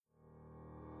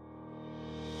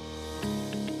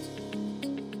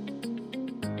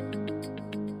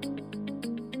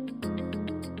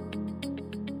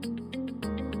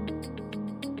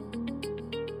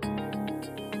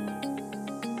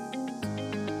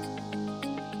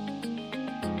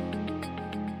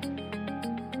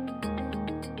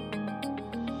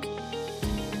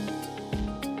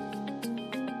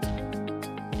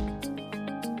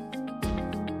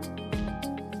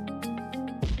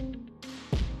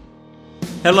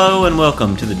Hello and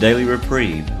welcome to the Daily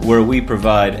Reprieve, where we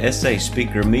provide essay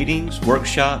speaker meetings,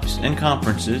 workshops, and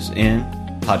conferences in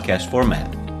podcast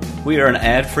format. We are an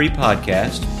ad-free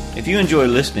podcast. If you enjoy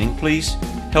listening, please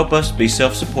help us be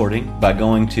self-supporting by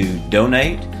going to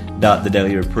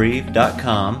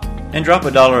donate.thedailyreprieve.com and drop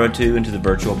 $1 or $2 into the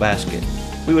virtual basket.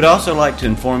 We would also like to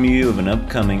inform you of an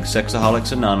upcoming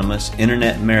Sexaholics Anonymous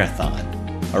Internet Marathon.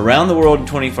 Around the World in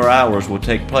 24 Hours will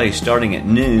take place starting at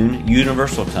noon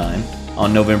Universal Time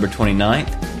on November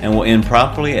 29th and will end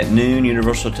promptly at noon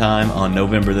Universal Time on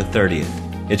November the 30th.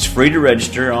 It's free to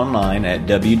register online at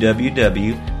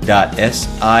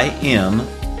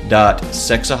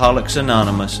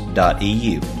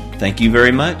www.sim.sexaholicsanonymous.eu. Thank you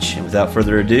very much, and without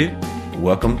further ado,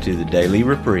 welcome to the Daily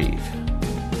Reprieve.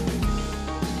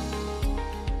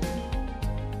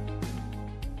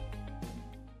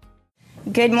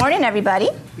 Good morning, everybody.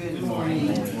 Good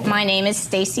morning. My name is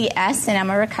Stacy S., and I'm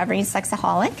a recovering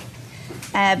sexaholic.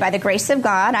 By the grace of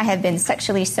God, I have been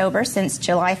sexually sober since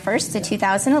July 1st of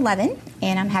 2011,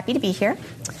 and I'm happy to be here.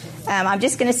 I'm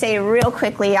just going to say real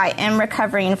quickly, I am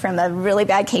recovering from a really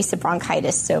bad case of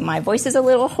bronchitis, so my voice is a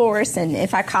little hoarse, and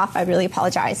if I cough, I really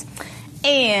apologize.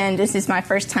 And this is my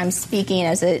first time speaking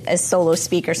as a solo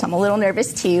speaker, so I'm a little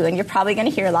nervous too, and you're probably going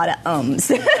to hear a lot of ums.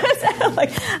 So,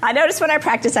 I noticed when I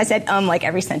practiced, I said like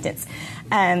every sentence.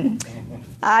 I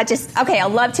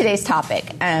love today's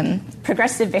topic,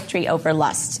 progressive victory over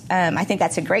lust. I think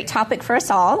that's a great topic for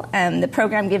us all. The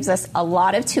program gives us a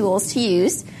lot of tools to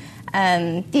use.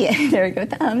 There we go with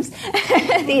the ums.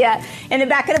 In the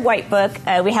back of the white book,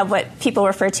 we have what people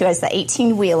refer to as the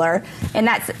 18-wheeler, and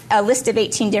that's a list of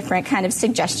 18 different kind of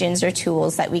suggestions or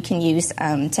tools that we can use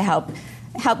to help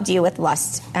deal with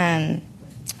lust.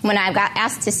 When I got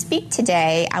asked to speak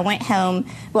today, I went home.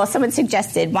 Well, someone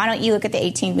suggested, why don't you look at the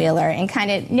 18-wheeler and kind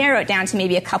of narrow it down to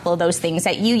maybe a couple of those things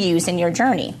that you use in your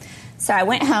journey. So I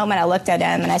went home and I looked at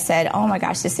them and I said, oh my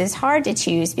gosh, this is hard to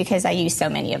choose because I use so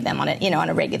many of them on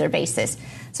a regular basis.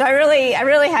 So I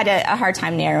really had a hard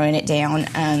time narrowing it down.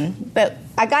 But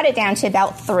I got it down to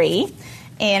about 3.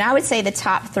 And I would say the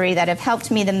top 3 that have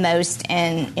helped me the most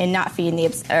in not feeding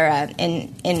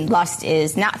in lust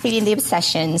is not feeding the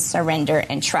obsession, surrender,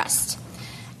 and trust.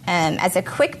 As a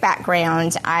quick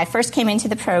background, I first came into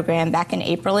the program back in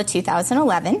April of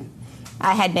 2011.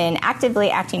 I had been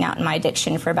actively acting out in my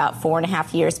addiction for about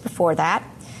 4.5 years before that.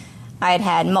 I had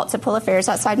had multiple affairs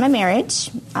outside my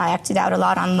marriage. I acted out a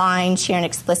lot online, sharing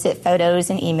explicit photos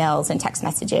and emails and text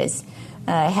messages.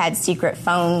 I had secret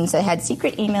phones, I had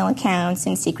secret email accounts,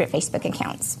 and secret Facebook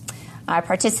accounts. I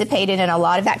participated in a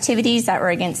lot of activities that were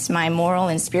against my moral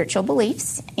and spiritual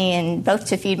beliefs, and both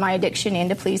to feed my addiction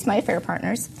and to please my affair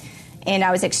partners. And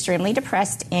I was extremely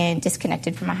depressed and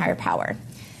disconnected from my higher power.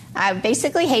 I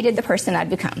basically hated the person I'd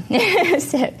become.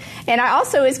 And I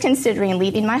also was considering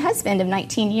leaving my husband of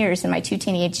 19 years and my 2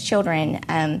 teenage children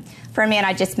for a man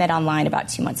I just met online about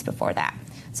 2 months before that.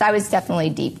 So I was definitely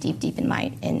deep in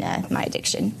my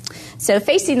addiction. So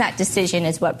facing that decision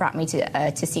is what brought me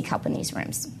to seek help in these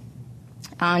rooms.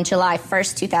 On July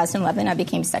 1st, 2011, I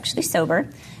became sexually sober,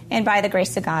 and by the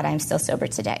grace of God, I'm still sober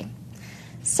today.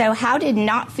 So how did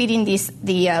not feeding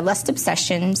the lust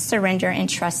obsession, surrender, and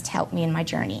trust help me in my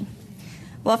journey?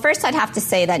 Well, first I'd have to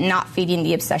say that not feeding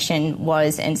the obsession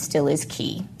was and still is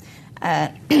key.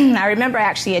 I remember I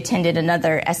actually attended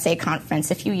another essay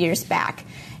conference a few years back,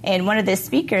 and one of the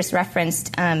speakers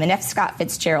referenced an F. Scott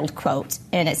Fitzgerald quote,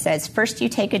 and it says, first you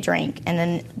take a drink,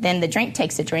 and then the drink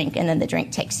takes a drink, and then the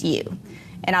drink takes you.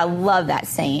 And I love that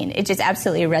saying. It just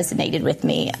absolutely resonated with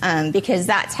me because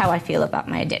that's how I feel about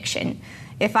my addiction.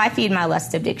 If I feed my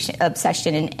lust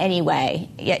obsession in any way,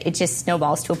 it just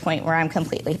snowballs to a point where I'm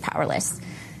completely powerless.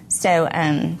 So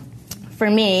for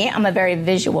me, I'm a very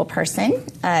visual person,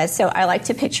 so I like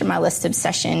to picture my lust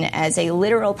obsession as a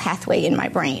literal pathway in my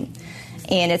brain.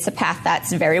 And it's a path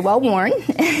that's very well worn.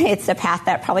 It's a path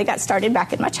that probably got started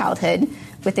back in my childhood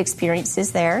with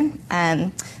experiences there.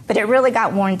 But it really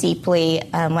got worn deeply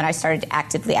when I started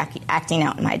actively acting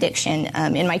out in my addiction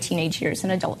in my teenage years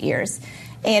and adult years.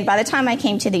 And by the time I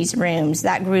came to these rooms,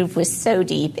 that groove was so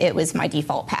deep, it was my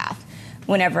default path.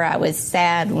 Whenever I was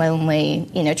sad, lonely,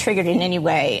 triggered in any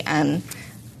way,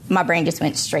 my brain just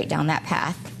went straight down that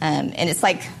path. And it's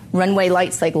like runway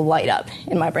lights light up,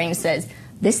 and my brain says,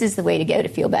 this is the way to go to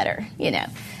feel better,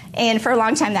 And for a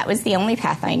long time, that was the only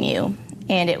path I knew.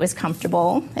 And it was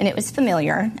comfortable, and it was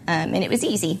familiar, and it was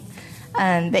easy.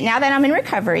 But now that I'm in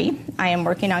recovery, I am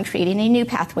working on creating a new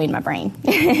pathway in my brain,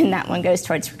 and that one goes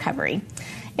towards recovery.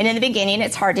 And in the beginning,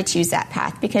 it's hard to choose that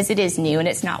path because it is new and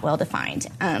it's not well-defined.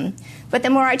 But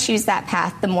the more I choose that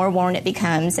path, the more worn it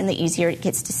becomes and the easier it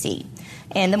gets to see,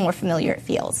 and the more familiar it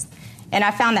feels. And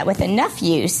I found that with enough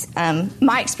use,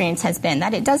 my experience has been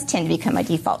that it does tend to become a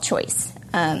default choice.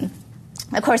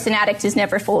 Of course, an addict is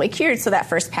never fully cured, so that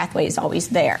first pathway is always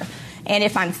there. And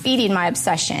if I'm feeding my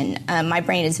obsession, my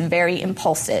brain is very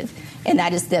impulsive, and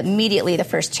that is immediately the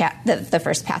first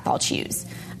path I'll choose.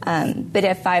 But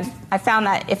if I found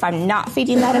that if I'm not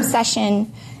feeding that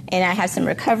obsession and I have some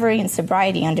recovery and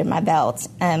sobriety under my belt,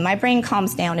 my brain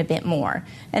calms down a bit more.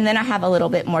 And then I have a little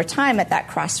bit more time at that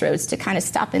crossroads to kind of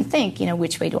stop and think,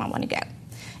 which way do I want to go?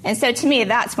 And so to me,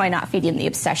 that's why not feeding the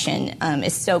obsession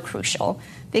is so crucial,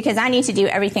 because I need to do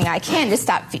everything I can to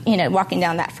stop, walking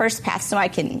down that first path so I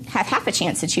can have half a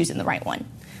chance of choosing the right one.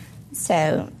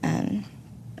 So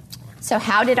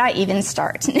how did I even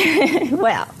start?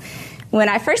 Well, when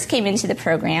I first came into the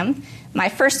program, my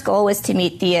first goal was to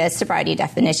meet the sobriety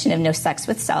definition of no sex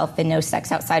with self and no sex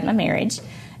outside my marriage.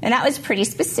 And that was pretty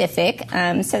specific.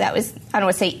 So that was, I don't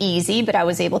want to say easy, but I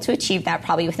was able to achieve that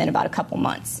probably within about a couple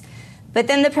months. But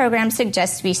then the program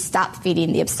suggests we stop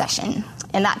feeding the obsession.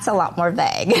 And that's a lot more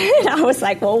vague. And I was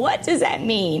like, well, what does that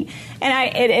mean?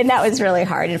 And that was really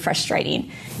hard and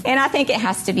frustrating. And I think it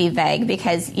has to be vague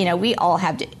because, we all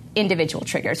have individual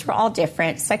triggers. We're all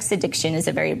different. Sex addiction is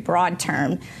a very broad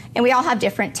term, and we all have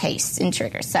different tastes and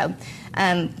triggers. So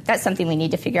that's something we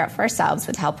need to figure out for ourselves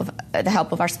with the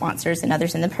help of our sponsors and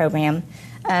others in the program.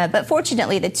 But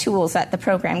fortunately, the tools that the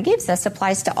program gives us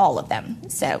applies to all of them.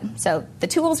 So the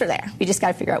tools are there. We just got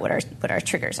to figure out what our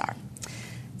triggers are.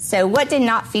 So what did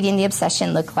not feeding the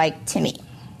obsession look like to me?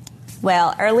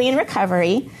 Well, early in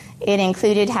recovery, it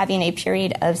included having a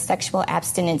period of sexual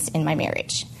abstinence in my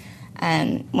marriage.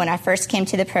 When I first came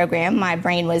to the program, my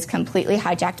brain was completely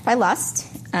hijacked by lust.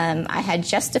 I had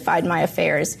justified my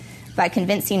affairs by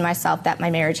convincing myself that my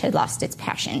marriage had lost its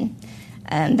passion,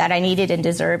 that I needed and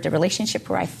deserved a relationship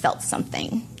where I felt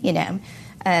something,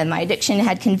 My addiction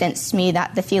had convinced me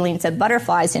that the feelings of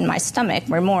butterflies in my stomach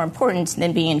were more important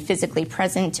than being physically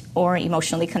present or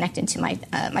emotionally connected to my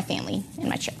family and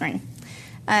my children.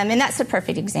 And that's a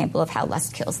perfect example of how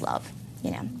lust kills love,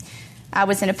 I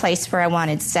was in a place where I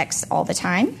wanted sex all the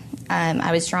time.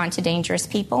 I was drawn to dangerous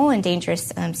people and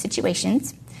dangerous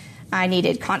situations. I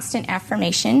needed constant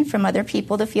affirmation from other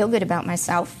people to feel good about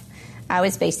myself. I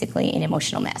was basically an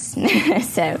emotional mess.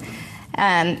 So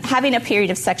having a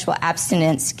period of sexual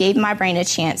abstinence gave my brain a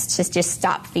chance to just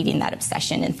stop feeding that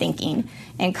obsession and thinking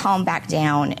and calm back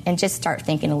down and just start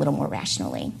thinking a little more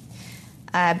rationally.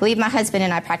 I believe my husband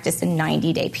and I practiced a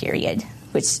 90-day period,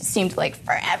 which seemed like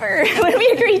forever when we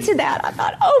agreed to that. I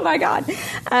thought, oh, my God.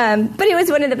 But it was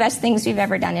one of the best things we've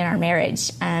ever done in our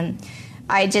marriage.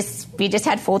 We just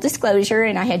had full disclosure,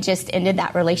 and I had just ended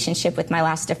that relationship with my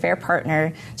last affair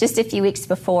partner just a few weeks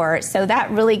before. So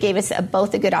that really gave us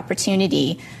both a good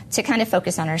opportunity to kind of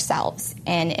focus on ourselves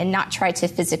and not try to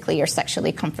physically or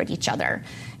sexually comfort each other.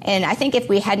 And I think if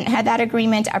we hadn't had that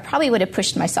agreement, I probably would have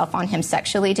pushed myself on him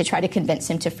sexually to try to convince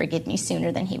him to forgive me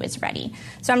sooner than he was ready.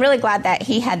 So I'm really glad that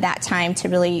he had that time to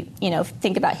really,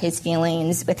 think about his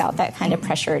feelings without that kind of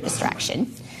pressure or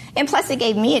distraction. And plus, it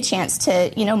gave me a chance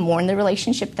to, mourn the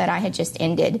relationship that I had just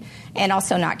ended and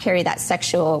also not carry that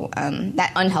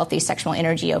that unhealthy sexual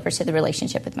energy over to the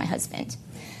relationship with my husband.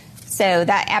 So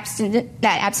that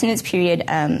abstinence period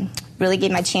really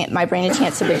gave my brain a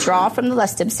chance to withdraw from the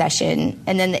lust obsession.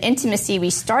 And then the intimacy we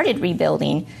started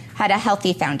rebuilding had a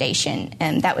healthy foundation,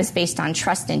 and that was based on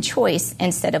trust and choice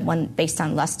instead of one based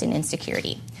on lust and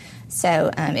insecurity.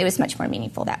 So it was much more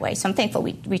meaningful that way. So I'm thankful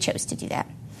we chose to do that.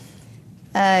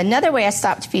 Another way I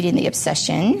stopped feeding the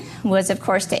obsession was, of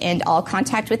course, to end all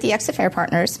contact with the ex-affair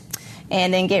partners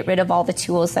and then get rid of all the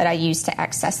tools that I used to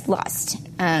access lust.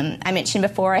 I mentioned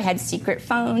before I had secret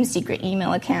phones, secret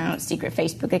email accounts, secret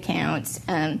Facebook accounts.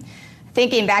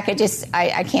 Thinking back,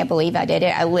 I can't believe I did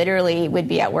it. I literally would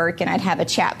be at work and I'd have a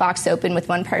chat box open with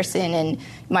one person and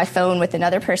my phone with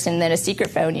another person, and then a secret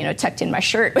phone, tucked in my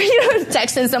shirt,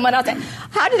 texting someone else.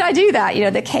 How did I do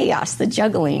that? The chaos, the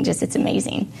juggling, it's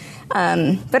amazing.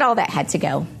 But all that had to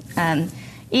go.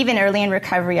 Even early in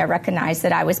recovery, I recognized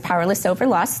that I was powerless over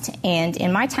lust, and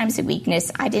in my times of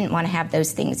weakness, I didn't want to have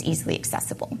those things easily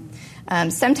accessible.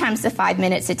 Sometimes the 5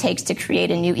 minutes it takes to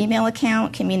create a new email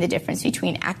account can mean the difference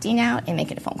between acting out and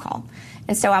making a phone call.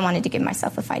 And so I wanted to give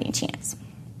myself a fighting chance.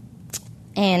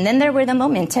 And then there were the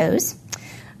mementos.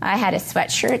 I had a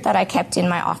sweatshirt that I kept in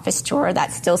my office drawer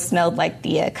that still smelled like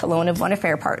the cologne of one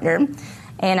affair partner.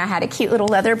 And I had a cute little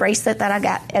leather bracelet that I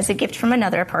got as a gift from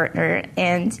another partner.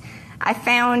 And I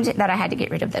found that I had to get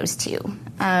rid of those too,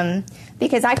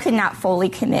 because I could not fully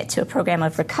commit to a program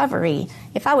of recovery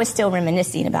if I was still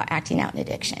reminiscing about acting out in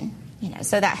addiction.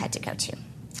 So that had to go too.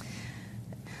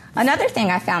 Another thing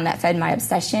I found that fed my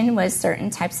obsession was certain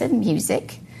types of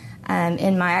music.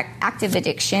 In my active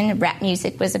addiction, rap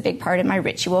music was a big part of my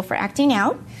ritual for acting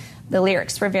out. The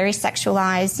lyrics were very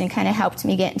sexualized and kind of helped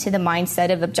me get into the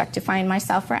mindset of objectifying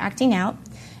myself for acting out.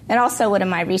 And also, one of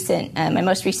my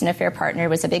most recent affair partner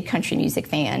was a big country music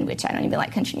fan, which I don't even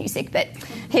like country music, but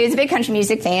he was a big country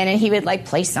music fan, and he would like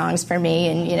play songs for me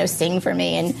and sing for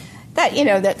me, and that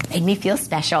that made me feel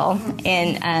special.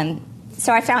 And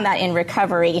so I found that in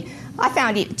recovery, I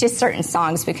found just certain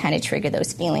songs would kind of trigger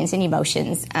those feelings and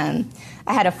emotions. I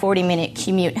had a 40-minute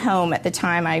commute home at the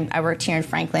time. I worked here in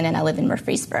Franklin, and I live in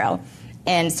Murfreesboro.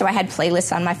 And so I had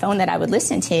playlists on my phone that I would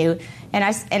listen to, and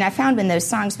I found when those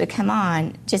songs would come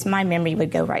on, just my memory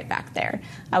would go right back there.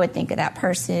 I would think of that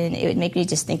person. It would make me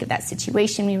just think of that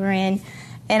situation we were in.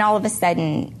 And all of a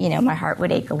sudden, my heart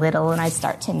would ache a little, and I'd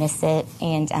start to miss it.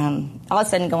 And all of a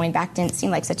sudden, going back didn't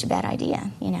seem like such a bad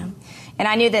idea, And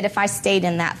I knew that if I stayed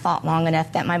in that thought long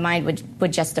enough, that my mind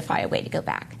would justify a way to go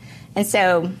back. And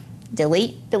so,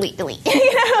 delete.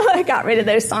 I got rid of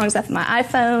those songs off my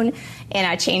iPhone, and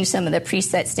I changed some of the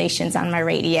preset stations on my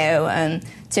radio,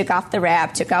 took off the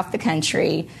rap, took off the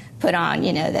country, put on,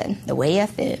 the way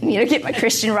FM, get my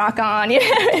Christian rock on,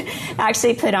 I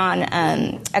actually put on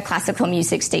a classical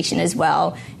music station as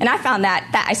well. And I found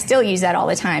that I still use that all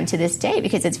the time to this day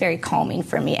because it's very calming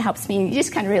for me. It helps me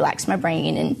just kind of relax my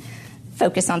brain and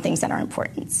focus on things that are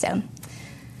important. So,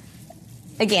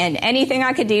 again, anything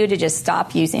I could do to just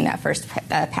stop using that first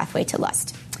pathway to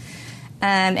lust.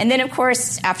 And then, of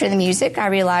course, after the music, I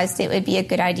realized it would be a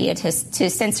good idea to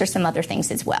censor some other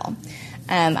things as well.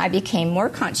 I became more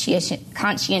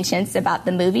conscientious about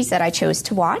the movies that I chose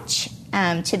to watch.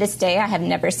 To this day, I have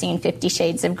never seen 50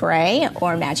 Shades of Grey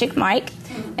or Magic Mike,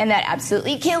 and that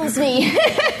absolutely kills me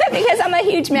because I'm a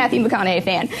huge Matthew McConaughey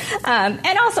fan.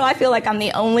 And also, I feel like I'm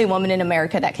the only woman in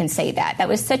America that can say that. That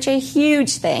was such a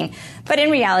huge thing. But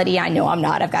in reality, I know I'm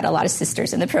not. I've got a lot of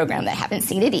sisters in the program that haven't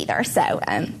seen it either, so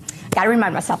got to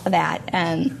remind myself of that.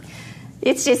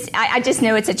 It's just, I just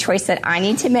know it's a choice that I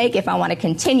need to make if I want to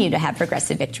continue to have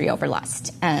progressive victory over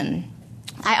lust.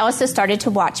 I also started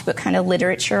to watch what kind of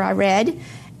literature I read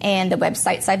and the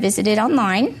websites I visited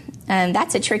online.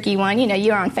 That's a tricky one.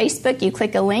 You're on Facebook, you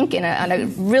click a link and on a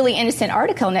really innocent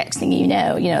article, next thing you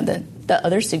know, the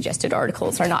other suggested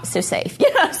articles are not so safe.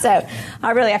 So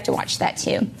I really have to watch that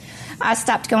too. I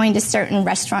stopped going to certain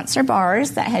restaurants or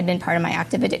bars that had been part of my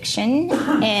active addiction,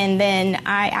 and then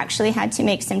I actually had to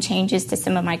make some changes to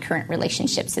some of my current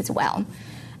relationships as well.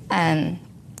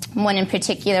 One in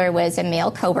particular was a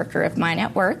male coworker of mine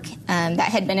at work that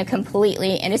had been a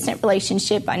completely innocent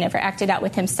relationship. I never acted out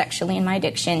with him sexually in my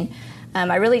addiction.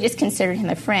 I really just considered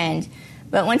him a friend.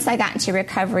 But once I got into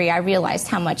recovery, I realized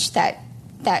how much that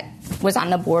was on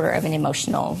the border of an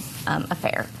emotional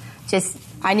affair.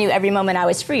 I knew every moment I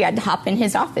was free, I'd hop in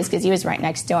his office because he was right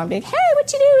next door and be like, hey,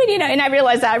 what you doing? And I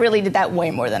realized that I really did that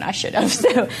way more than I should have.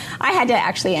 So I had to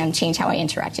actually change how I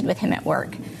interacted with him at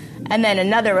work. And then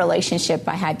another relationship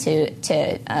I had to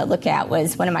look at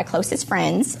was one of my closest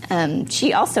friends.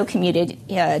 She also commuted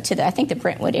to the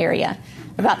Brentwood area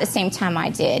about the same time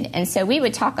I did. And so we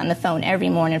would talk on the phone every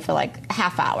morning for like a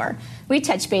half hour. We'd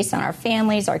touch base on our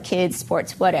families, our kids,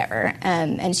 sports, whatever.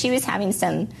 And she was having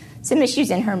some issues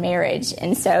in her marriage.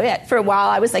 And so for a while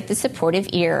I was like the supportive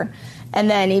ear. And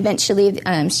then eventually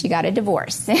she got a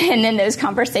divorce. And then those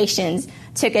conversations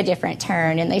took a different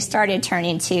turn, and they started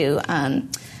turning to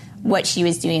what she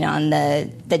was doing on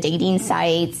the dating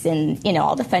sites and,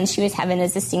 all the fun she was having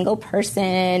as a single person.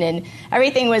 And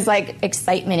everything was like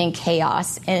excitement and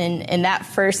chaos. And that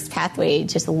first pathway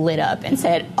just lit up and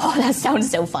said, oh, that sounds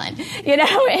so fun. And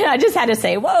I just had to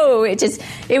say, whoa, it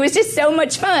was just so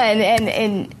much fun.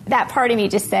 And that part of me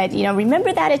just said,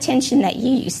 remember that attention that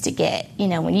you used to get,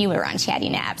 when you were on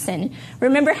chatting apps. And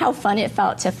remember how fun it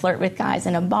felt to flirt with guys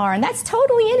in a bar. And that's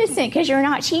totally innocent because you're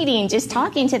not cheating, just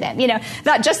talking to them.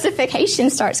 That justification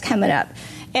starts coming up.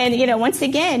 And, once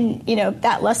again,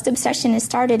 that lust obsession has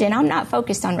started, and I'm not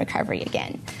focused on recovery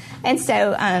again. And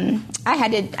so I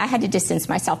had to distance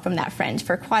myself from that friend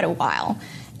for quite a while.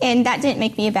 And that didn't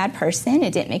make me a bad person.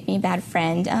 It didn't make me a bad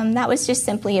friend. That was just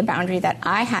simply a boundary that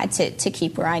I had to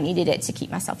keep where I needed it to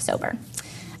keep myself sober.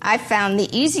 I found the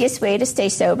easiest way to stay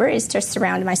sober is to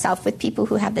surround myself with people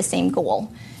who have the same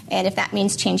goal. And if that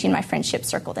means changing my friendship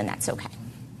circle, then that's okay.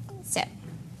 So,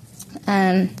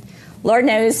 Lord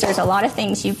knows there's a lot of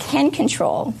things you can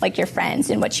control, like your friends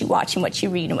and what you watch and what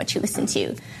you read and what you listen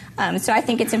to. So I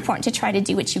think it's important to try to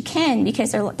do what you can,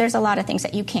 because there's a lot of things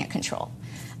that you can't control,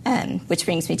 which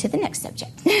brings me to the next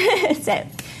subject. So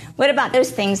What about those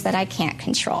things that I can't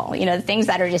control? You know, the things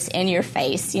that are just in your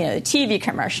face, you know, the TV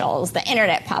commercials, the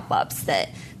internet pop-ups, the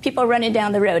people running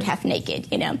down the road half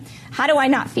naked, you know. How do I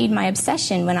not feed my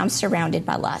obsession when I'm surrounded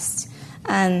by lust?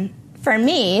 For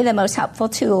me, the most helpful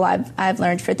tool I've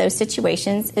learned for those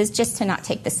situations is just to not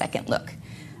take the second look.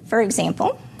 For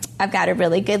example, I've got a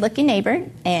really good-looking neighbor,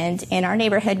 and in our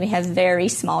neighborhood, we have very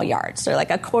small yards. They're like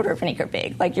a quarter of an acre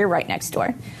big, like you're right next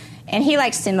door. And he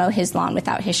likes to mow his lawn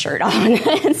without his shirt on.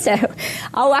 And so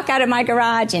I'll walk out of my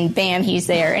garage, and bam, he's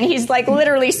there. And he's like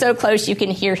literally so close you can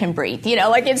hear him breathe. You know,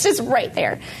 like it's just right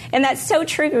there. And that's so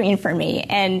triggering for me.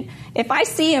 And if I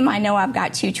see him, I know I've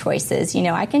got two choices. You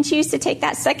know, I can choose to take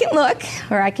that second look,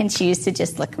 or I can choose to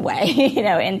just look away. You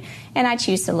know, and I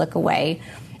choose to look away.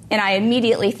 And I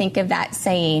immediately think of that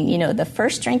saying, you know, the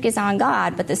first drink is on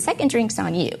God, but the second drink's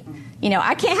on you. You know,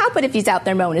 I can't help it if he's out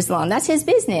there mowing his lawn. That's his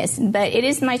business. But it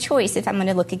is my choice if I'm going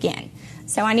to look again.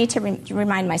 So I need to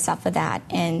remind myself of that.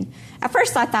 And at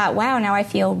first I thought, wow, now I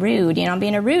feel rude. You know, I'm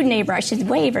being a rude neighbor. I should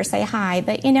wave or say hi.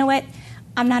 But you know what?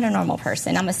 I'm not a normal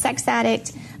person. I'm a sex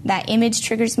addict. That image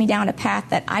triggers me down a path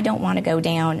that I don't want to go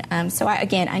down. So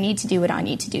I need to do what I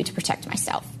need to do to protect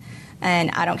myself.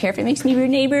 And I don't care if it makes me a rude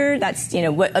neighbor. That's, you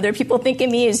know, what other people think of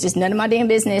me is just none of my damn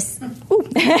business.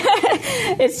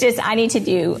 It's just I need to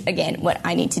do, again, what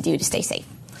I need to do to stay safe.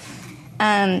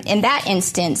 In that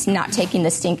instance, not taking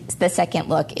the second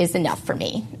look is enough for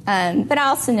me. But I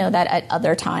also know that at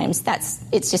other times,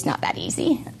 it's just not that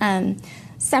easy.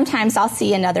 Sometimes I'll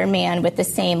see another man with the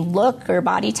same look or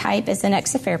body type as an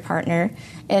ex-affair partner,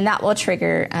 and that will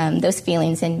trigger those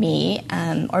feelings in me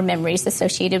or memories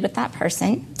associated with that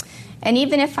person. And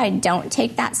even if I don't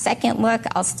take that second look,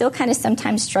 I'll still kind of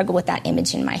sometimes struggle with that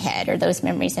image in my head or those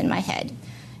memories in my head.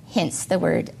 Hence the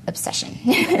word obsession.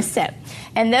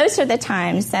 And those are the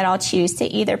times that I'll choose to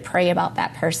either pray about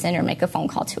that person or make a phone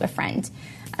call to a friend.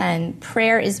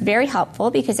 Prayer is very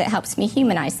helpful because it helps me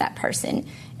humanize that person.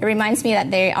 It reminds me that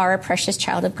they are a precious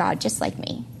child of God just like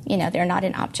me. You know, they're not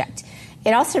an object.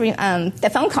 It also,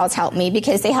 the phone calls help me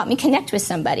because they help me connect with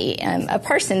somebody, a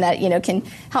person that, you know, can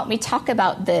help me talk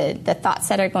about the thoughts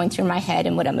that are going through my head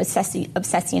and what I'm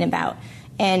obsessing about.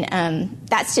 And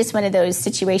that's just one of those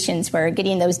situations where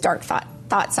getting those dark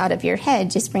thoughts out of your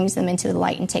head just brings them into the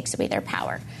light and takes away their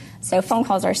power. So phone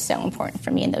calls are so important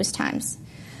for me in those times.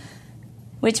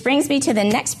 Which brings me to the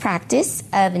next practice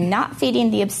of not feeding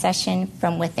the obsession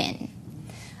from within.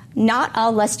 Not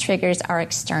all lust triggers are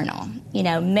external. You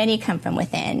know, many come from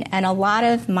within, and a lot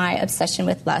of my obsession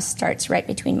with lust starts right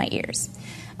between my ears.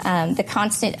 The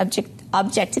constant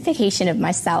objectification of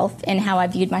myself and how I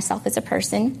viewed myself as a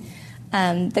person,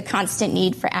 the constant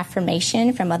need for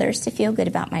affirmation from others to feel good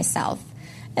about myself,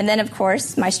 and then, of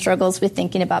course, my struggles with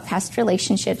thinking about past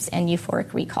relationships and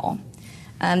euphoric recall.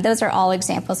 Those are all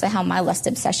examples of how my lust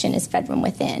obsession is fed from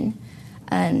within.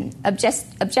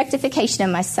 Objectification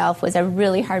of myself was a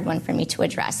really hard one for me to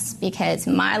address because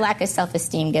my lack of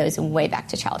self-esteem goes way back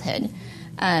to childhood.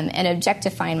 And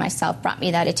objectifying myself brought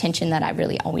me that attention that I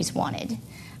really always wanted.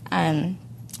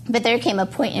 But there came a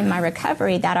point in my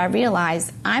recovery that I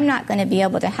realized I'm not going to be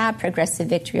able to have progressive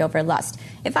victory over lust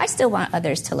if I still want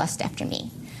others to lust after me.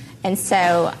 And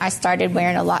so I started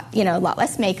wearing a lot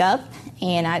less makeup,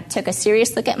 and I took a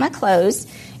serious look at my clothes.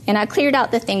 And I cleared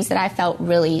out the things that I felt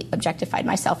really objectified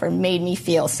myself or made me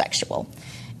feel sexual.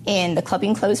 And the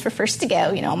clubbing clothes were first to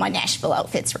go. You know, my Nashville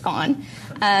outfits were gone.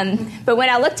 But when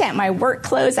I looked at my work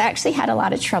clothes, I actually had a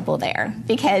lot of trouble there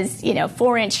because, you know,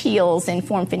 4-inch heels and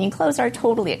form-fitting clothes are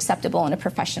totally acceptable in a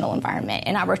professional environment.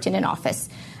 And I worked in an office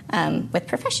with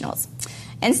professionals.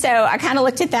 And so I kind of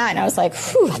looked at that and I was like,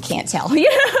 whew, I can't tell.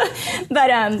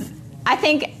 But I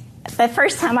think the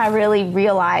first time I really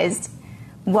realized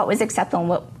what was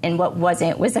acceptable and what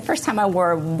wasn't was the first time I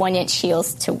wore 1-inch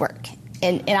heels to work.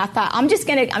 And I thought, I'm just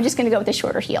gonna go with a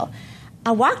shorter heel.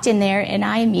 I walked in there and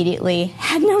I immediately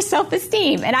had no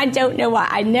self-esteem, and I don't know why.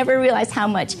 I never realized how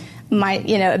much my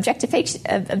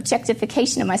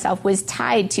objectification of myself was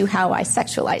tied to how I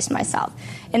sexualized myself.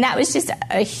 And that was just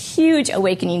a huge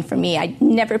awakening for me. I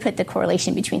never put the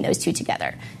correlation between those two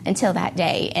together until that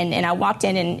day. And I walked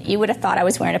in and you would have thought I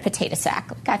was wearing a potato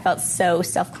sack. Like, I felt so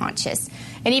self-conscious.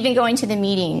 And even going to the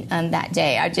meeting that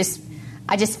day, I just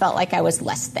felt like I was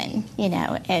less than, you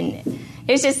know. And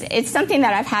it's something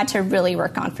that I've had to really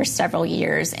work on for several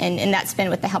years. And that's been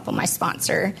with the help of my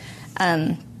sponsor.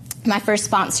 My first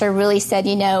sponsor really said,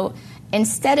 you know,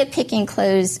 instead of picking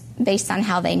clothes based on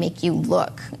how they make you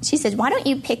look, she said, why don't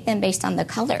you pick them based on the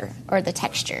color or the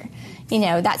texture? You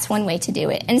know, that's one way to do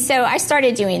it. And so I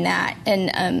started doing that.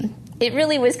 And it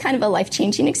really was kind of a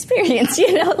life-changing experience,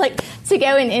 like to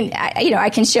go and I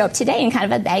can show up today in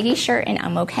kind of a baggy shirt and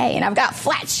I'm okay. And I've got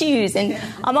flat shoes and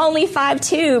I'm only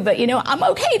 5'2", but, I'm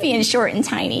okay being short and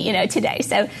tiny, today.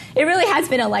 So it really has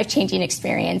been a life-changing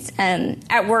experience.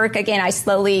 At work, again, I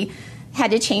slowly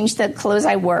had to change the clothes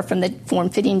I wore from the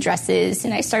form-fitting dresses,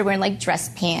 and I started wearing like dress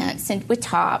pants and with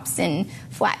tops and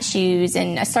flat shoes,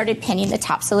 and I started pinning the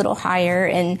tops a little higher,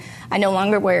 and I no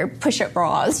longer wear push-up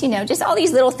bras, just all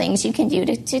these little things you can do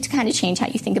to kind of change how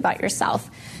you think about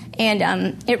yourself.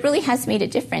 And it really has made a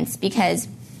difference, because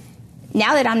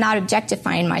now that I'm not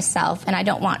objectifying myself and I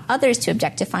don't want others to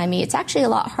objectify me, it's actually a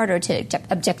lot harder to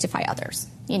objectify others.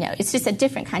 It's just a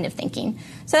different kind of thinking.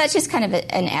 So that's just kind of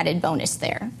an added bonus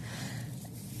there.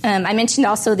 I mentioned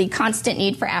also the constant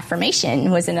need for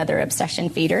affirmation was another obsession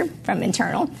feeder from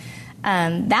internal.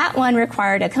 That one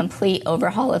required a complete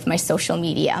overhaul of my social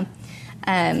media.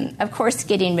 Of course,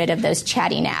 getting rid of those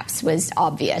chatting apps was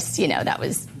obvious. That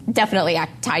was definitely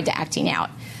tied to acting out.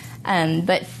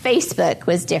 But Facebook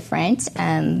was different.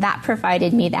 That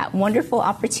provided me that wonderful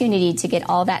opportunity to get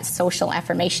all that social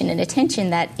affirmation and attention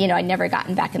that, I'd never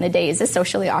gotten back in the day as a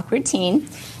socially awkward teen.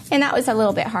 And that was a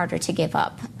little bit harder to give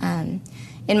up.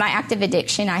 In my active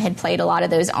addiction, I had played a lot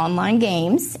of those online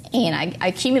games, and I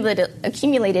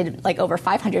accumulated like over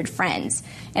 500 friends.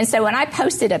 And so when I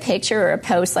posted a picture or a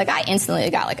post, like I instantly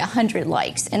got like 100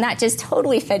 likes, and that just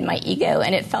totally fed my ego,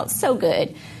 and it felt so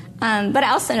good. But I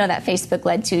also know that Facebook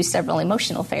led to several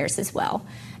emotional affairs as well,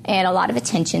 and a lot of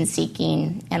attention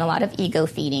seeking and a lot of ego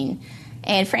feeding.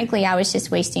 And frankly, I was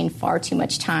just wasting far too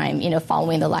much time,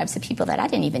 following the lives of people that I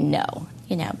didn't even know,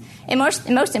 And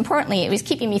most importantly, it was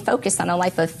keeping me focused on a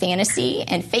life of fantasy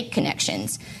and fake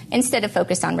connections instead of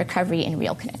focused on recovery and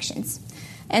real connections.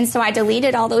 And so I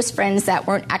deleted all those friends that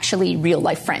weren't actually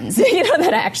real-life friends,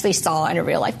 that I actually saw on a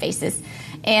real-life basis.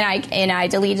 And I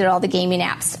deleted all the gaming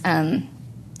apps.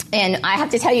 And I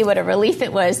have to tell you what a relief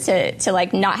it was to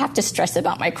like not have to stress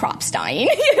about my crops dying,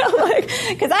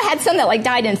 because I had some that like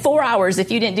died in 4 hours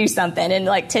if you didn't do something, and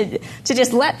like to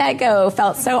just let that go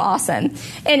felt so awesome,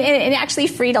 and it actually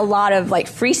freed a lot of like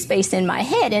free space in my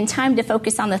head and time to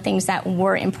focus on the things that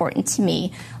were important to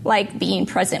me, like being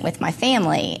present with my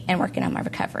family and working on my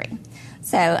recovery.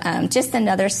 So just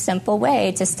another simple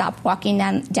way to stop walking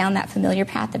down that familiar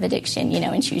path of addiction,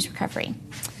 and choose recovery.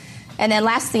 And then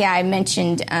lastly, I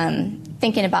mentioned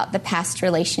thinking about the past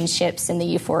relationships, and the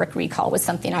euphoric recall was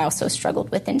something I also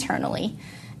struggled with internally.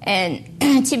 And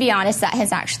to be honest, that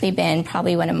has actually been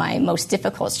probably one of my most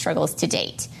difficult struggles to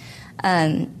date.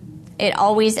 It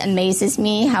always amazes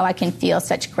me how I can feel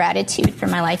such gratitude for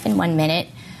my life in 1 minute,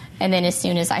 and then as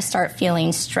soon as I start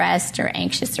feeling stressed or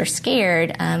anxious or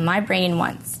scared, my brain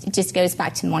just goes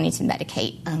back to wanting to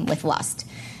medicate with lust.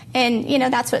 And,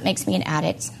 that's what makes me an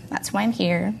addict. That's why I'm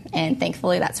here. And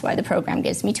thankfully, that's why the program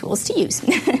gives me tools to use.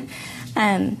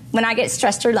 When I get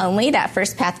stressed or lonely, that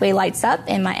first pathway lights up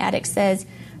and my addict says,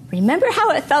 remember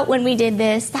how it felt when we did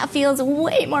this? That feels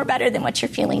way more better than what you're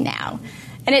feeling now.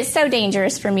 And it's so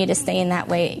dangerous for me to stay in that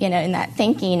way, in that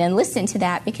thinking and listen to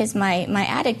that, because my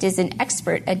addict is an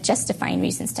expert at justifying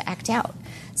reasons to act out.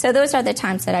 So those are the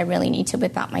times that I really need to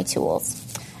whip out my tools.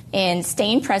 And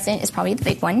staying present is probably the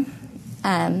big one.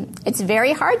 It's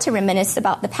very hard to reminisce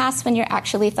about the past when you're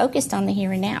actually focused on the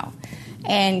here and now.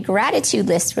 And gratitude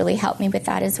lists really help me with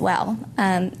that as well,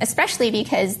 especially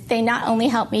because they not only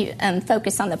help me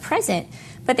focus on the present,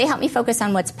 but they help me focus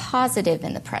on what's positive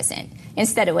in the present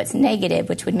instead of what's negative,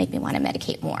 which would make me want to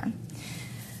medicate more.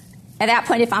 At that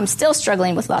point, if I'm still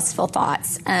struggling with lustful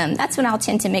thoughts, that's when I'll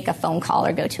tend to make a phone call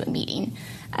or go to a meeting.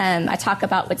 I talk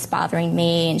about what's bothering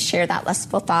me and share that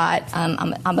lustful thought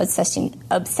I'm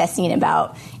obsessing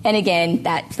about. And again,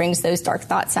 that brings those dark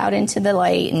thoughts out into the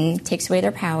light and takes away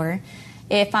their power.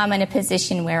 If I'm in a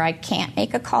position where I can't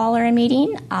make a call or a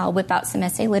meeting, I'll whip out some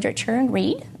essay literature and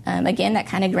read. Again, that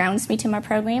kind of grounds me to my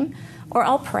program. Or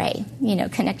I'll pray.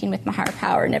 Connecting with my higher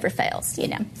power never fails,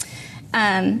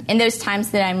 In those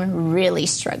times that I'm really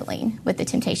struggling with the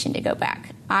temptation to go back,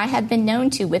 I have been known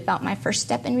to whip out my first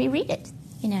step and reread it.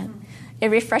 It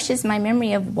refreshes my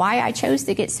memory of why I chose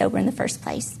to get sober in the first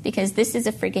place, because this is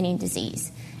a forgetting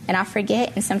disease. And I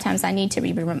forget, and sometimes I need to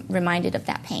be reminded of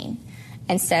that pain.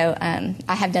 And so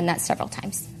I have done that several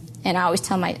times. And I always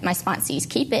tell my sponsees,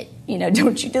 keep it.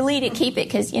 Don't you delete it, keep it,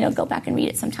 because, go back and read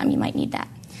it sometime. You might need that.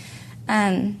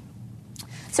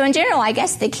 So in general, I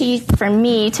guess the key for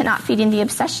me to not feeding the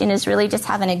obsession is really just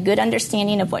having a good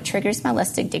understanding of what triggers my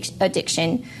lust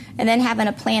addiction, and then having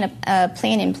a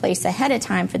plan in place ahead of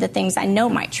time for the things I know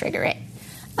might trigger it.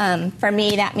 For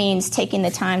me, that means taking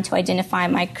the time to identify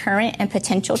my current and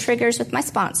potential triggers with my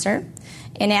sponsor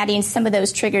and adding some of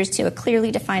those triggers to a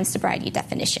clearly defined sobriety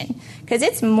definition. Because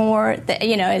it's more,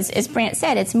 as Brant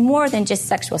said, it's more than just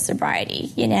sexual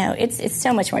sobriety. It's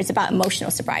so much more. It's about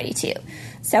emotional sobriety, too.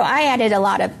 So I added a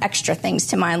lot of extra things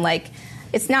to mine, like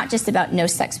it's not just about no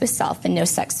sex with self and no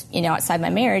sex, outside my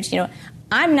marriage.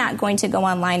 I'm not going to go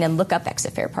online and look up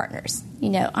ex-affair partners.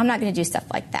 I'm not going to do stuff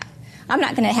like that. I'm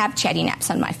not going to have chatting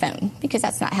apps on my phone because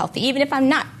that's not healthy. Even if I'm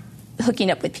not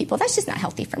hooking up with people, that's just not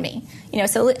healthy for me.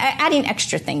 So adding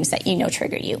extra things that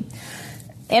trigger you.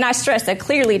 And I stress a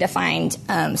clearly defined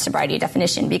sobriety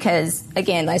definition because,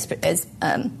 again, as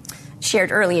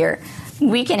shared earlier,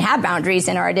 we can have boundaries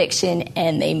in our addiction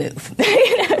and they move.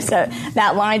 So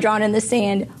that line drawn in the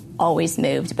sand always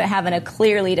moved. But having a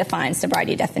clearly defined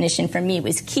sobriety definition for me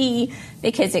was key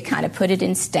because it kind of put it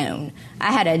in stone.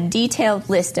 I had a detailed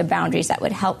list of boundaries that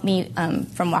would help me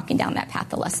from walking down that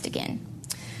path of lust again.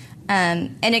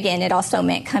 And again, it also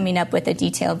meant coming up with a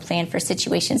detailed plan for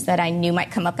situations that I knew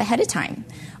might come up ahead of time.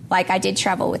 Like I did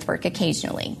travel with work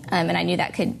occasionally, and I knew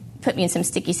that could put me in some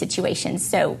sticky situations.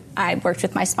 So I worked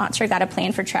with my sponsor, got a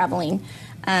plan for traveling.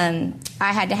 I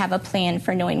had to have a plan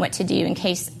for knowing what to do in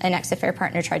case an ex-affair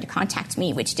partner tried to contact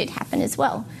me, which did happen as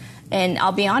well. And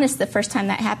I'll be honest, the first time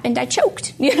that happened, I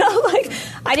choked.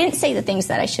 I didn't say the things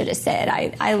that I should have said.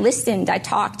 I listened. I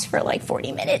talked for like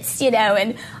 40 minutes,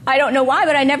 and I don't know why,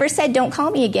 but I never said, don't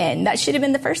call me again. That should have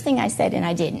been the first thing I said, and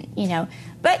I didn't,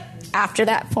 But after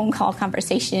that phone call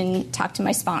conversation, talked to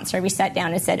my sponsor, we sat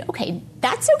down and said, okay,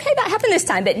 that's okay, that happened this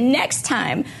time, but next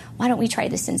time, why don't we try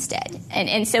this instead?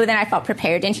 And so then I felt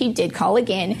prepared, and he did call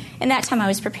again, and that time I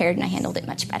was prepared, and I handled it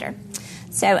much better.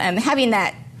 So having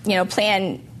that,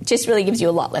 plan just really gives you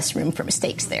a lot less room for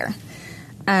mistakes there.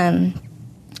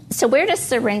 So where does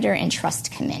surrender and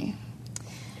trust come in?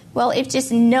 Well, if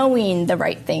just knowing the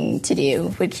right thing to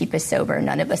do would keep us sober,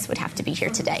 none of us would have to be here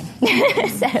today.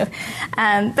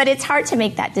 But it's hard to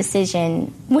make that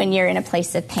decision when you're in a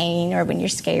place of pain or when you're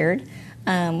scared,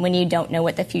 when you don't know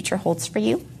what the future holds for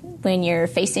you, when you're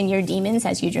facing your demons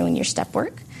as you're doing your step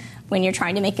work, when you're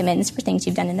trying to make amends for things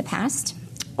you've done in the past,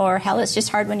 or hell, it's just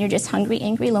hard when you're just hungry,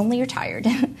 angry, lonely, or tired.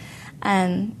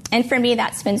 And for me,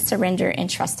 that's when surrender and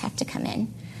trust have to come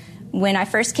in. When I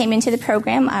first came into the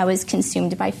program, I was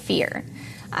consumed by fear.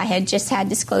 I had just had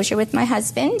disclosure with my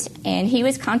husband, and he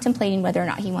was contemplating whether or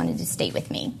not he wanted to stay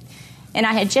with me. And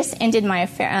I had just ended my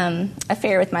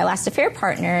affair with my last affair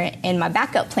partner, and my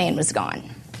backup plan was gone.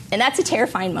 And that's a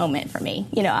terrifying moment for me.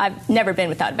 I've never been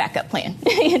without a backup plan,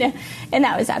 and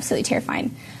that was absolutely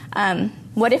terrifying.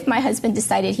 What if my husband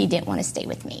decided he didn't want to stay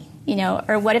with me?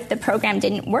 Or what if the program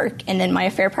didn't work and then my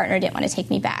affair partner didn't want to take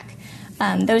me back?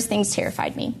 Those things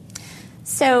terrified me.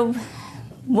 So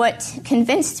what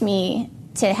convinced me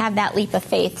to have that leap of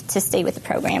faith to stay with the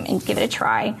program and give it a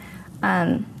try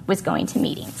was going to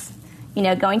meetings.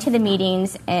 Going to the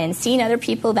meetings and seeing other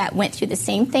people that went through the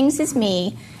same things as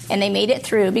me and they made it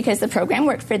through because the program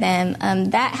worked for them,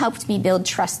 that helped me build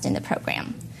trust in the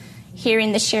program.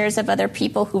 Hearing the shares of other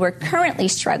people who were currently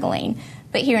struggling,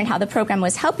 but hearing how the program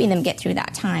was helping them get through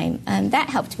that time, that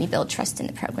helped me build trust in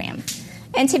the program.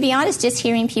 And to be honest, just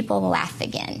hearing people laugh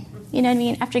again,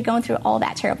 after going through all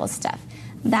that terrible stuff,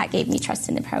 that gave me trust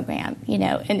in the program,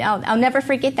 And I'll never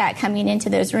forget that, coming into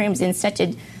those rooms in such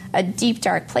a deep,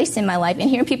 dark place in my life and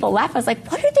hearing people laugh. I was like,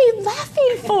 what are they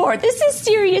laughing for? This is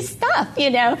serious stuff,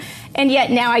 And yet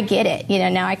now I get it,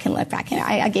 Now I can look back and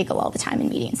I giggle all the time in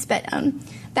meetings. But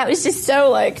that was just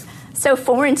so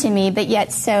foreign to me, but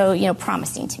yet so,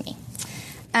 promising to me.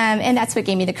 And that's what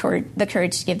gave me the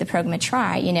courage to give the program a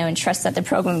try, and trust that the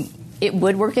program, it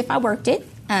would work if I worked it.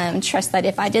 Trust that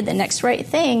if I did the next right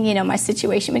thing, my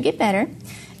situation would get better.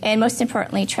 And most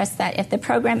importantly, trust that if the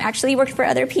program actually worked for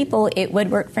other people, it would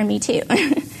work for me too.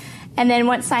 And then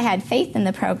once I had faith in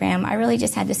the program, I really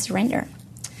just had to surrender.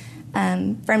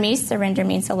 For me, surrender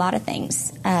means a lot of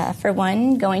things. For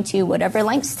one, going to whatever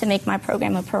lengths to make my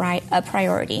program a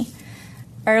priority.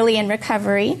 Early in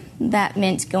recovery, that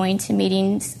meant going to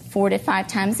meetings 4 to 5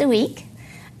 times a week,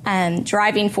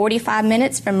 driving 45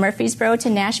 minutes from Murfreesboro to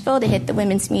Nashville to hit the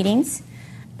women's meetings,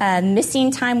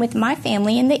 missing time with my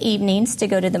family in the evenings to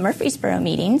go to the Murfreesboro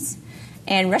meetings,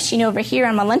 and rushing over here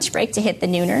on my lunch break to hit the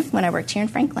nooner when I worked here in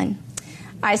Franklin.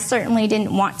 I certainly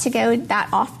didn't want to go that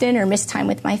often or miss time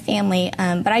with my family,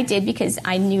 but I did because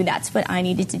I knew that's what I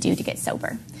needed to do to get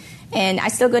sober. And I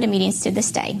still go to meetings to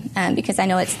this day because I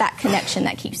know it's that connection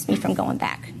that keeps me from going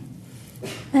back.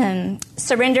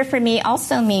 Surrender for me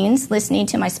also means listening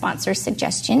to my sponsor's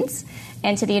suggestions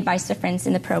and to the advice of friends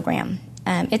in the program.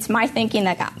 It's my thinking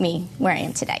that got me where I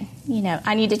am today.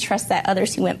 I need to trust that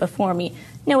others who went before me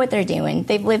know what they're doing.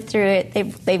 They've lived through it.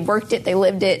 They've worked it. They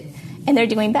lived it, and they're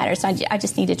doing better. So I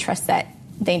just need to trust that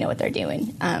they know what they're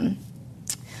doing.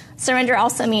 Surrender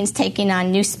also means taking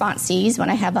on new sponsees when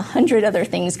I have 100 other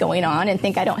things going on and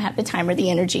think I don't have the time or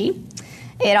the energy.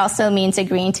 It also means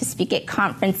agreeing to speak at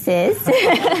conferences,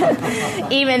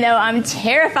 even though I'm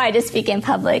terrified to speak in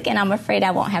public and I'm afraid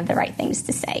I won't have the right things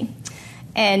to say.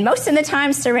 And most of the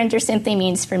time, surrender simply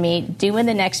means for me doing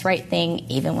the next right thing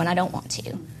even when I don't want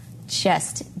to.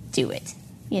 Just do it.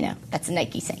 That's a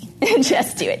Nike saying.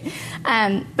 Just do it.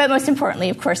 But most importantly,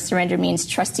 of course, surrender means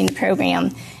trusting the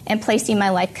program and placing my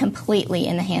life completely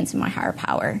in the hands of my higher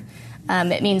power.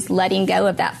 It means letting go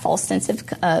of that false sense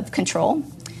of control.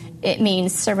 It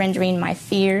means surrendering my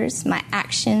fears, my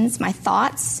actions, my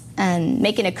thoughts, and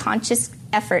making a conscious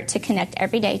effort to connect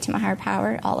every day to my higher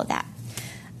power, all of that.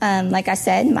 Like I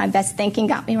said, my best thinking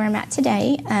got me where I'm at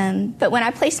today. But when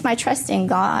I place my trust in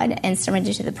God and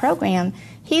surrender to the program,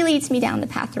 He leads me down the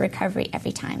path of recovery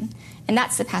every time. And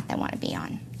that's the path I want to be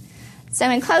on. So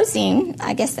in closing,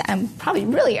 I guess I'm probably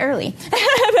really early.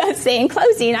 But in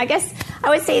closing, I guess I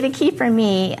would say the key for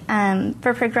me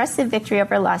for progressive victory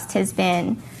over lust has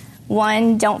been,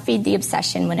 1, don't feed the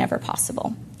obsession whenever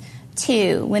possible.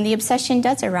 2, when the obsession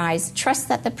does arise, trust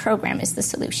that the program is the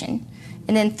solution.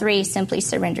 And then 3, simply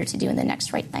surrender to doing the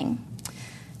next right thing.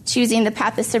 Choosing the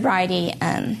path of sobriety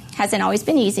hasn't always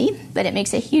been easy, but it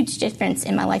makes a huge difference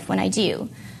in my life when I do.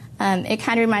 It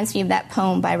kind of reminds me of that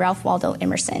poem by Ralph Waldo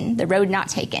Emerson, The Road Not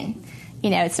Taken.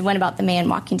 It's the one about the man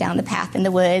walking down the path in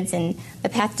the woods, and the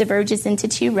path diverges into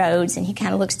 2 roads, and he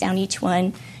kind of looks down each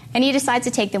one, and he decides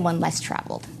to take the one less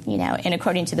traveled. And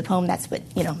according to the poem, that's what,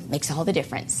 makes all the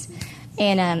difference.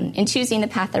 And in choosing the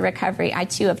path of recovery, I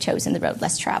too have chosen the road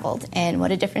less traveled. And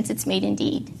what a difference it's made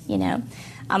indeed,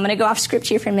 I'm going to go off script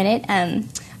here for a minute.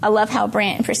 I love how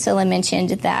Brant and Priscilla mentioned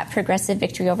that progressive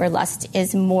victory over lust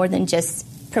is more than just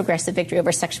progressive victory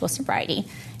over sexual sobriety.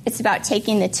 It's about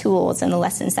taking the tools and the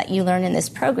lessons that you learn in this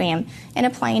program and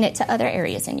applying it to other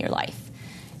areas in your life.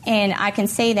 And I can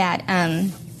say that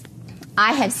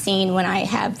I have seen when I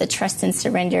have the trust and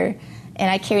surrender and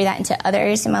I carry that into other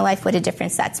areas in my life, what a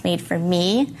difference that's made for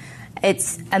me.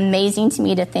 It's amazing to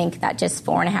me to think that just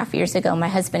 4.5 years ago, my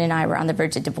husband and I were on the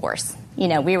verge of divorce.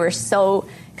 We were so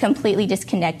completely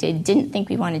disconnected, didn't think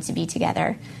we wanted to be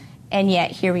together. And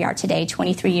yet here we are today,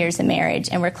 23 years of marriage,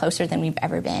 and we're closer than we've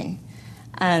ever been.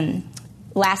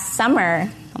 Last summer,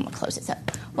 I'm going to close this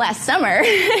up. Last summer,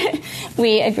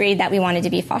 we agreed that we wanted to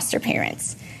be foster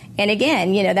parents. And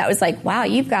again, that was like, wow,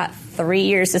 you've got 3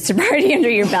 years of sobriety under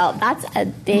your belt. That's a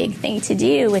big thing to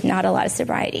do with not a lot of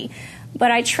sobriety.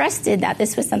 But I trusted that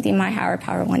this was something my higher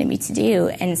power wanted me to do.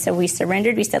 And so we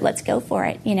surrendered. We said, let's go for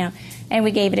it, and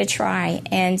we gave it a try.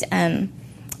 And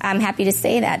I'm happy to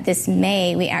say that this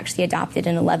May, we actually adopted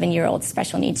an 11-year-old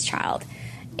special needs child.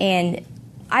 And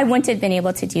I wouldn't have been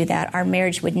able to do that. Our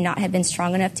marriage would not have been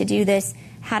strong enough to do this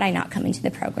had I not come into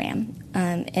the program.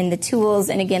 And the tools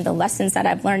and, again, the lessons that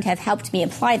I've learned have helped me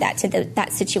apply that to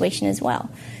that situation as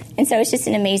well. And so it's just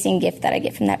an amazing gift that I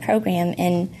get from that program.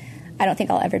 And I don't think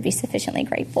I'll ever be sufficiently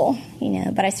grateful,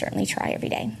 but I certainly try every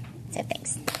day. So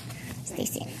thanks.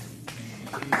 Stacy.